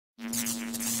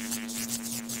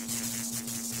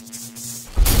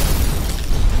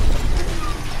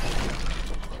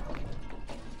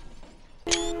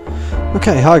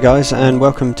Okay, hi guys, and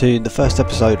welcome to the first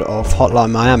episode of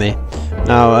Hotline Miami.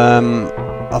 Now,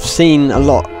 I've seen a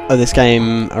lot of this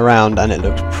game around and it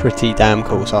looks pretty damn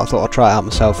cool, so I thought I'd try it out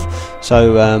myself.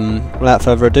 So, without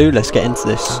further ado, let's get into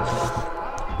this.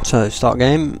 So, start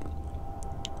game.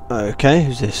 Okay,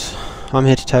 who's this? I'm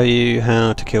here to tell you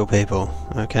how to kill people.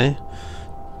 Okay.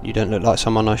 You don't look like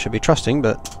someone I should be trusting,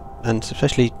 and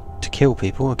especially to kill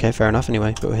people. Okay, fair enough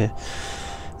anyway, but we're here.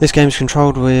 This game is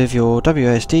controlled with your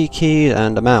WASD key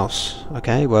and a mouse.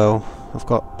 Okay, well, I've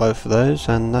got both of those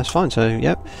and that's fine, so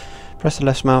yep. Press the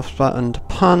left mouse button to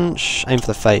punch, aim for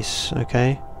the face,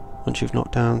 okay. Once you've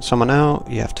knocked down someone out,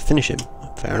 you have to finish him.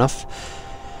 Fair enough.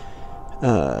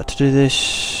 To do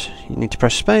this, you need to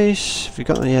press space. If you've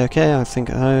got yeah, okay, I think,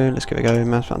 oh, let's give it a go.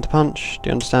 Mouse button to punch. Do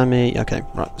you understand me? Okay,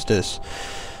 right, let's do this.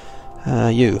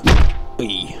 You.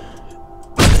 Wee.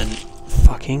 And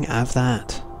fucking have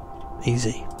that.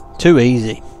 Easy. Too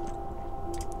easy.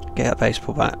 Get a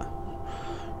baseball bat.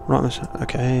 Right mouse,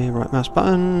 okay, right mouse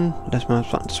button, left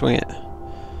mouse button to swing it.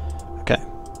 Okay,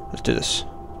 let's do this.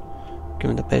 Give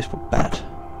me the baseball bat.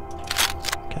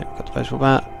 Okay, got the baseball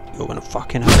bat. You're gonna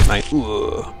fucking have it, mate.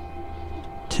 Ooh.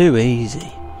 Too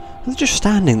easy. They're just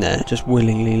standing there, just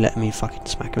willingly letting me fucking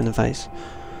smack him in the face.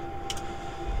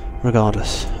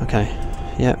 Regardless. Okay.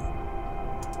 Yep.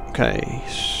 Okay.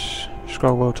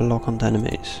 Scroll wheel to lock onto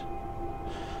enemies.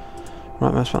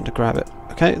 Right mouse button to grab it.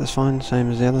 Okay, that's fine, same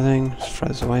as the other thing. Just throw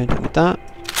this away, don't need that.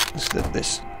 Let's do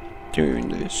this. Doing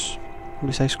this. What do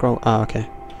we say? Scroll. Ah, okay.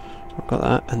 I've got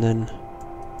that, and then.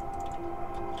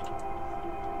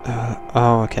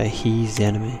 Oh, okay, he's the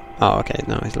enemy. Oh, okay,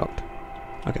 no, he's locked.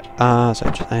 Okay, so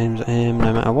it just aims at him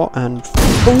no matter what, and.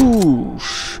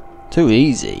 Boosh! Too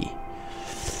easy.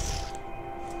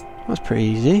 That's pretty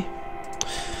easy.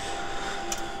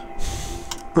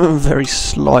 A very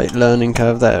slight learning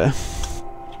curve there.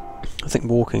 I think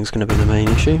walking is going to be the main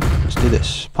issue. Let's do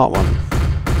this. Part 1.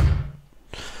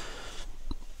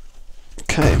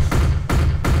 Okay.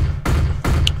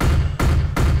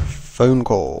 Phone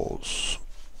calls.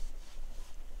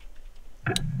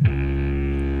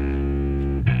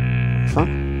 Fuck.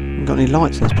 Haven't got any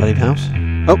lights in this bloody house.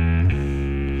 Oh!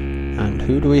 And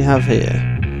who do we have here?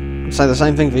 I'd say the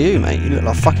same thing for you, mate. You look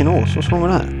like a fucking horse. What's wrong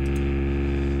with that?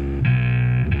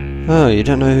 Oh, you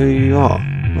don't know who you are?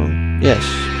 Well, yes.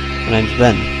 My name's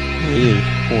Ben. Who are you,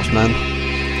 horseman?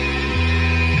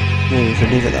 Maybe we should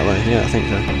leave it that way. Yeah, I think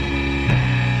so.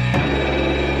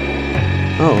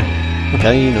 Oh,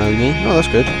 okay, you know me. Oh, that's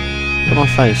good. Look at my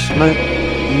face. No,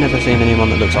 never seen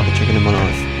anyone that looks like a chicken in my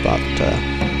life. But,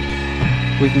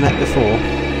 we've met before.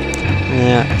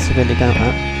 Yeah, I severely doubt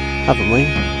that. Haven't we?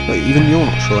 But even you're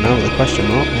not sure now with a question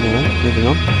mark. Anyway, moving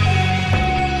on.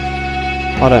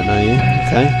 I don't know you.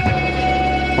 Okay.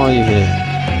 Why are you here?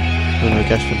 No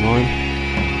guest of mine.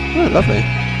 Oh, lovely.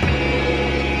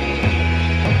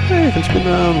 Hey, you can spin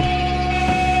round.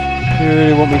 Do you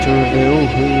really want me to reveal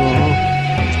who you are?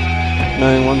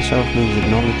 Knowing oneself means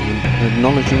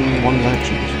acknowledging one's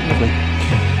actions. Lovely.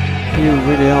 You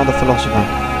really are the philosopher.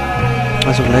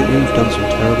 As of lately, you've done some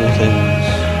terrible things.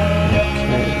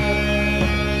 Okay.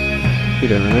 You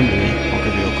don't remember me. I'll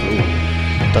give you a clue.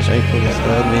 Does April the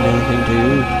 3rd mean anything to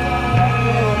you?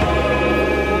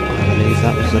 I believe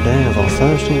that was the day of our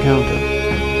first encounter.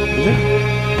 Is it?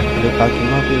 You look like you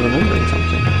might be remembering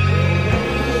something.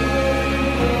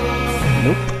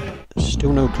 Nope.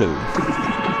 Still no clue.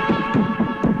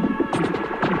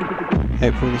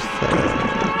 April the 3rd.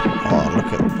 Oh,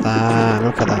 look at that.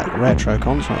 Look at that retro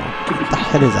console. What the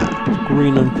hell is that? It's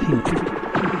green and pink.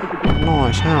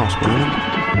 Nice house, man.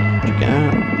 Where'd you get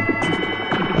out?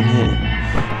 In here.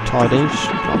 Tidy, just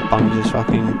like bungs his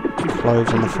fucking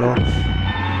clothes on the floor.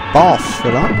 Bath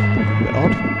fill up. A bit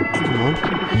odd. Never mind.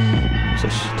 What's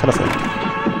this? Telephone.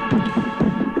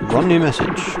 One new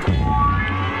message.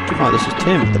 Right, this is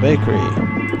Tim at the bakery.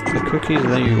 The cookies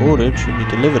that you ordered should be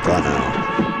delivered by now.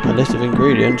 A list of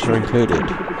ingredients are included.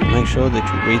 Make sure that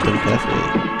you read them carefully.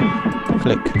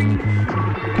 Click.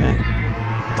 Okay.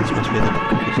 This must be the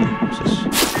cookies then. What's this?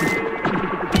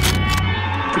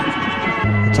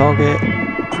 The target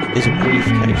is a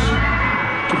briefcase.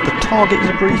 The target is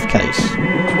a briefcase.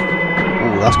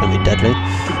 Oh, that's going to be deadly.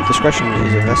 Discretion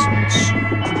is of essence.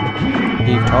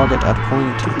 Leave target at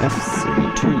point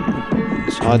F32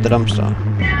 inside the dumpster.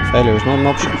 Failure is not an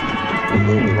option. We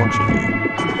will be watching you.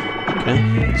 Okay,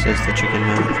 says the chicken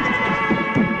man.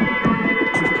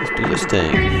 Let's do this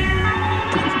thing.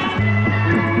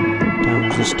 Down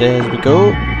the stairs we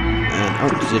go. And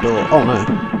out the door. Oh no.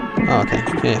 Oh, okay.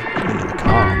 Here. Into the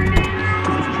car.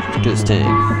 Do this thing.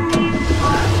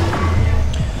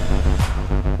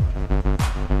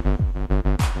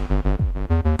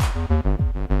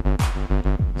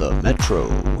 Metro.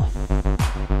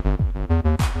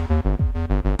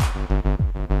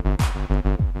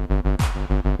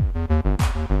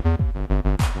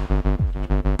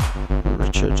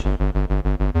 Richard.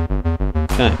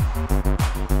 Okay.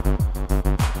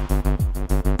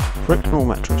 Bricknell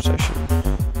Metro Station.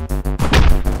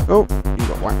 Oh, you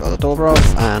got whacked by the door,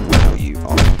 bruv, and now you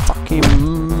are fucking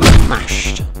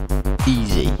mashed.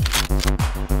 Easy.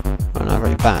 Oh no,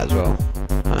 very bad as well.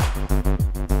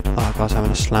 Oh, guy's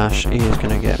having a slash. He is going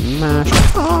to get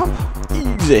mashed up.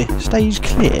 Easy. Stage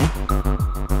clear.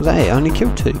 Was that it? I only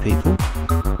killed 2 people.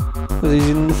 Was he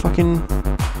in the fucking...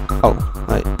 Oh,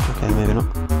 wait. Okay, maybe not.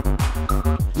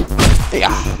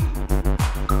 Yeah.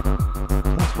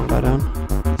 That's one guy down.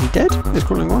 Is he dead? He's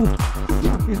crawling away.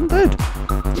 Fuck, he's not dead.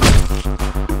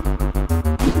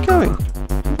 Where's he going?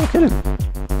 How did I kill him?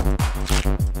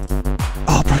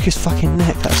 Oh, I broke his fucking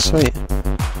neck. That's sweet.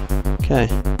 Okay,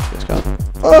 let's go.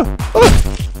 Oh! Oh!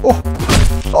 Oh!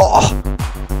 Oh!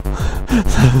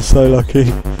 That was so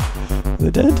lucky. Are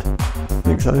they dead? I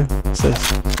think so. What's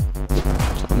this?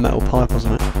 It's like a metal pipe,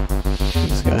 wasn't it?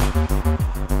 Let's go.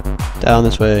 Down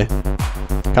this way.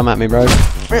 Come at me, bro.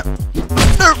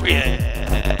 Oh,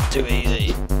 yeah! Too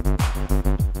easy.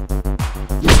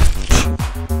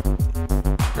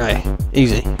 Right,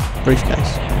 easy.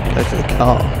 Briefcase. Go to the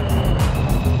car.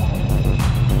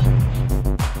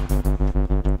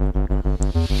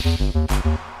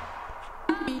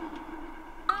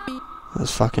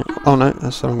 That's fucking... Oh no,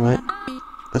 that's the wrong way.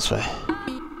 This way.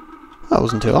 That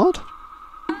wasn't too hard.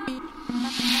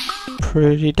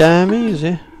 Pretty damn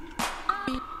easy.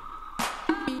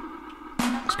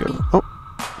 Let's go. Oh!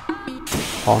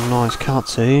 Oh, nice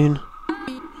cutscene.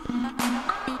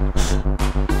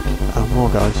 Oh, more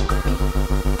guys.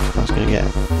 I was gonna get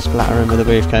splattering with a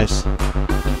briefcase.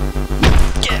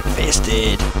 Get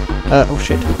fisted! Oh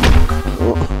shit.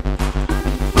 Oh.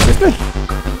 Quickly!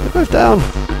 They're both down!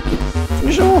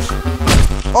 Finish off!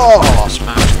 Oh,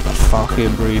 smash with the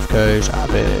fucking briefcase,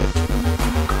 have it.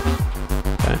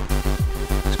 Okay.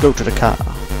 Let's go to the car.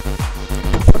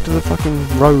 Where the fuck does the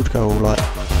fucking road go all like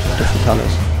different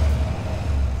colours?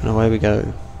 And away we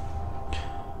go.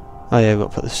 Oh yeah, we've got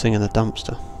to put this thing in the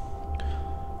dumpster.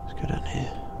 Let's go down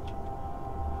here.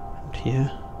 And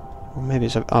here. Or maybe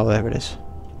it's... Oh, there it is.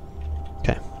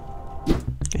 Okay.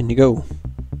 In you go.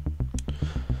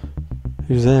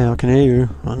 Who's there? I can hear you.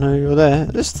 I know you're there.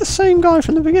 This is the same guy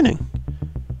from the beginning.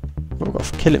 Well, I've got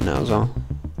to kill him now as well.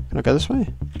 Can I go this way?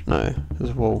 No,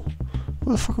 there's a wall.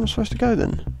 Where the fuck am I supposed to go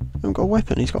then? I haven't got a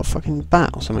weapon. He's got a fucking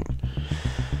bat or something.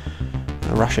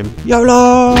 I'll rush him.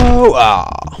 YOLO!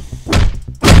 Ah!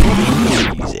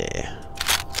 Easy.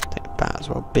 Take a bat as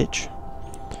well, bitch.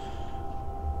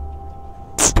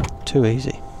 Too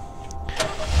easy.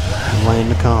 Away in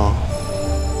the car.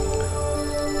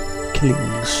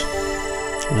 Killings.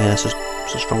 Yeah, it's a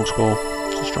strong score.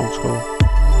 It's a strong score.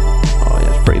 Oh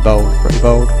yeah, it's pretty bold, pretty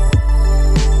bold.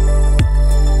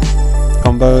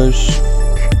 Combos.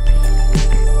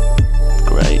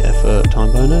 Great effort,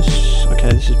 time bonus. Okay,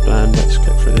 this is bland, let's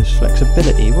click through this.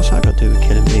 Flexibility, what's that got to do with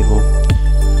killing people?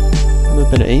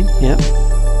 Mobility, yep.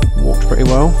 Walked pretty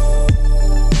well.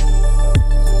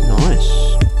 Nice.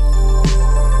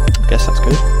 I guess that's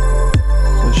good.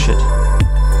 Oh shit.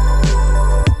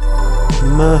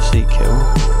 Mercy kill.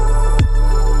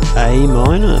 A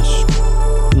minus.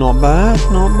 Not bad,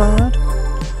 not bad.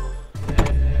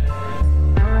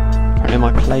 Apparently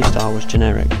my playstyle was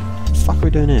generic. What the fuck are we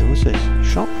doing here? What's this?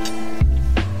 Shop?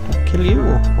 Do I kill you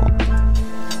or what?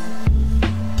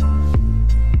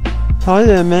 Hi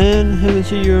there man, haven't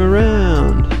seen you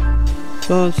around.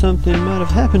 Thought something might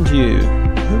have happened to you.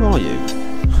 Who are you?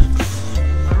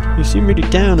 You seem really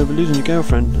down over losing your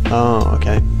girlfriend. Oh,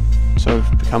 okay. So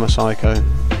I've become a psycho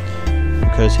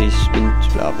because he's been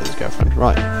split up with his girlfriend.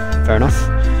 Right, fair enough.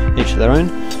 Each to their own.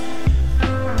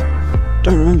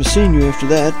 Don't remember seeing you after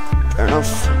that. Fair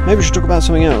enough. Maybe we should talk about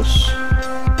something else.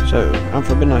 So, out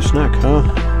for a midnight snack, huh?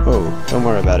 Oh, don't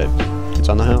worry about it. It's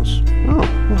on the house. Oh,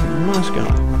 what a nice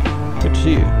guy. Good to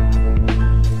see you.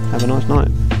 Have a nice night.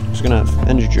 Just gonna have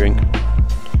energy drink.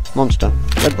 Monster.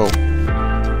 Red Bull.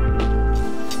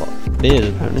 What? Beers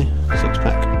apparently.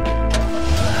 6-pack.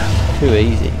 Too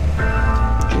easy.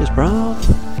 Cheers, bruv.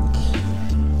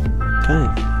 Okay.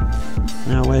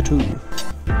 Now where to?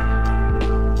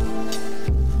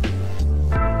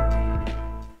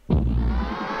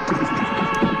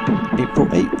 April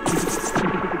 8th.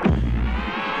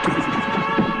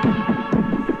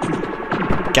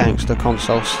 Gangster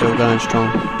console still going strong.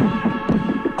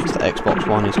 It's the Xbox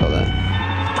One he's got there.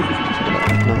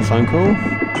 So another phone call.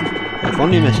 I've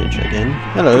one new message again.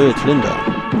 Hello, it's Linda.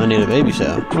 I need a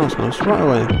babysitter. Nice, right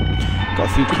away. Got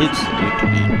a few kids that need to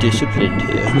be disciplined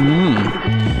here.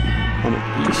 On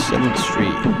East 7th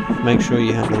Street. Make sure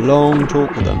you have a long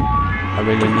talk with them. I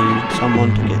really need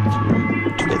someone to get through.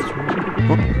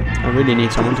 What? I really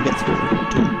need someone to get through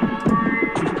to.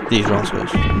 These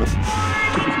rascals. Enough.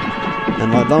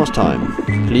 And like last time,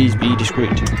 please be discreet.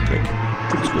 Click.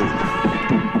 Let's go.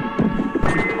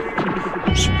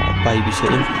 Spot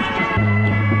babysitting.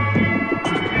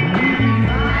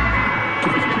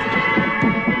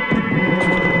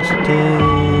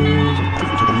 Downstairs.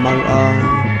 Back to the motor.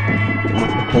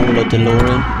 Baller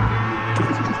DeLorean.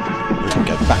 And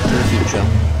go back to the future.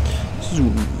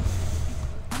 Zoom.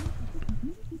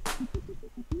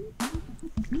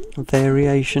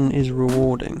 Variation is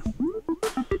rewarding.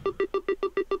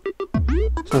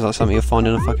 Sounds like something you'll find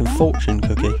in a fucking fortune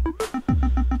cookie.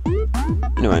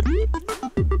 Anyway.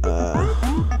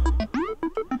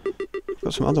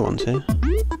 Got some other ones here.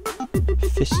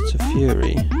 Fists of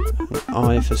Fury. An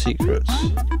Eye for Secrets.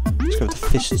 Let's go with the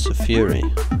Fists of Fury.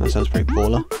 That sounds pretty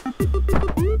baller.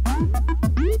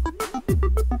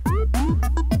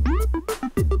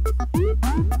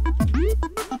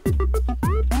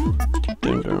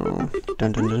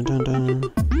 Dun dun dun dun dun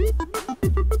dun.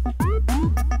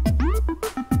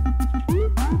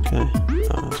 Okay,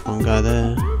 there's one guy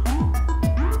there.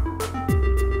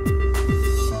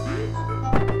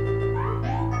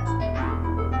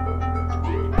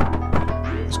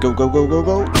 Let's go, go, go, go,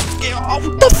 go! Oh,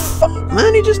 what the fuck?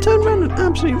 Man, he just turned around and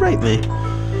absolutely raped me.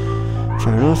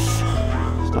 Fair enough.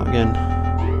 Start again.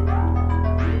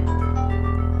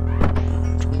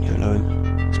 Try and YOLO him.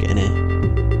 Let's get in here.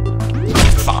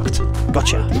 Fucked!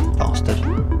 Gotcha, bastard.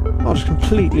 I just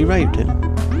completely raped him.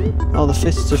 Oh, the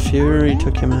Fists of Fury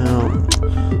took him out.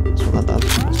 That's what that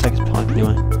does. Let's take his pipe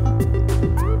anyway.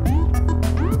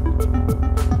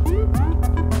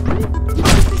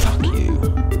 Fuck you.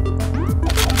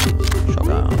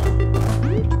 Shotgun.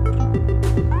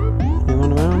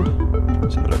 Anyone around?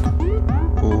 Let's have a look.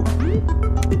 Ooh.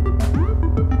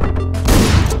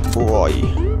 Boy.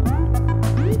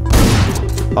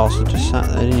 Bastard just sat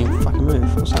there, didn't even fucking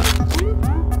move. What's that?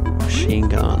 Machine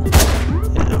gun.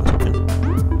 Yeah, now it's open.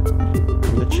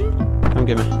 Come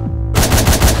get me.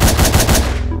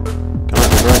 Come at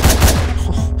me, bro.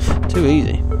 Oh, too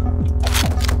easy.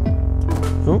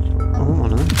 Oh, I want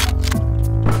one of them.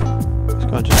 This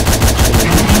guy just...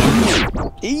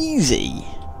 Easy!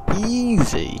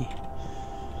 Easy!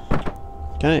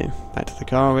 Okay, back to the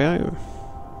car we go.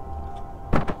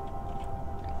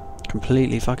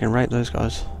 Completely fucking raped those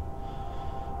guys.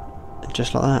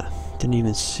 Just like that. Didn't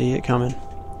even see it coming.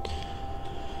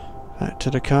 Back to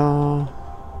the car.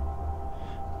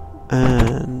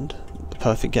 And the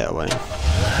perfect getaway.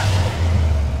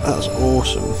 That was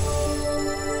awesome.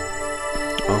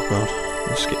 Oh god,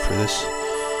 let's skip through this.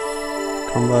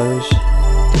 Combos,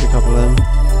 did a couple of them.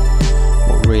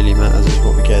 What really matters is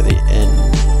what we get at the end.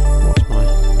 What's my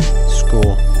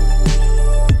score?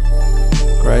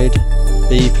 Grade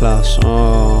B+.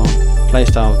 Oh,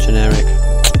 playstyle generic.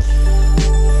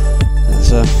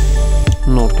 That's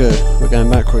not good. We're going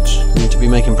backwards. We need to be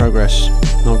making progress.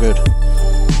 Not good.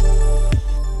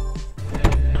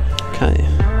 Okay,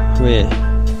 we're at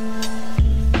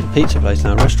a pizza place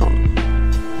now, restaurant.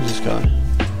 Who's this guy?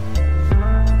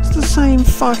 It's the same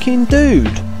fucking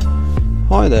dude!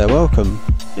 Hi there, welcome.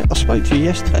 Yeah, I spoke to you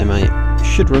yesterday, mate. You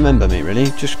should remember me, really.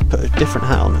 Just put a different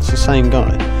hat on, it's the same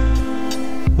guy.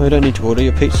 Oh, you don't need to order,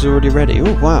 your pizza's already ready.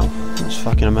 Oh, wow, that's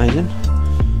fucking amazing.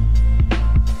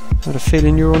 I had a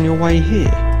feeling you were on your way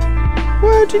here.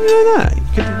 Well, didn't you know that? It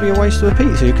could be a waste of a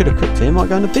pizza, you could have cooked it, it might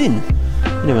go in the bin.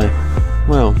 Anyway.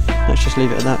 Well, let's just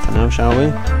leave it at that for now, shall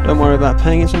we? Don't worry about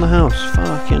paying, it's on the house.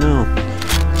 Fucking hell.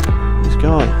 This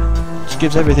guy just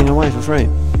gives everything away for free.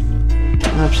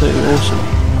 Absolutely awesome.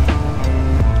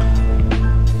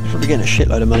 He's probably getting a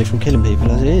shitload of money from killing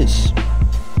people as it is.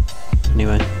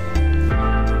 Anyway.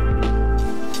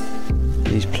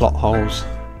 These plot holes.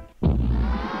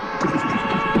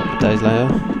 Days later.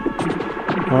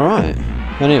 Alright.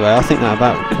 Anyway, I think that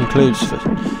about concludes for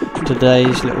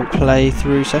today's little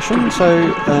playthrough session.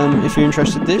 So if you're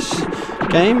interested in this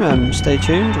game, stay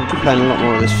tuned. We'll be playing a lot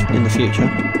more of this in the future.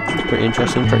 It's pretty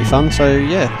interesting, pretty fun, so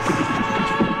yeah,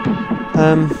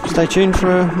 stay tuned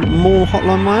for more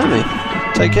Hotline Miami.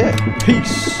 Take care,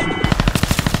 peace.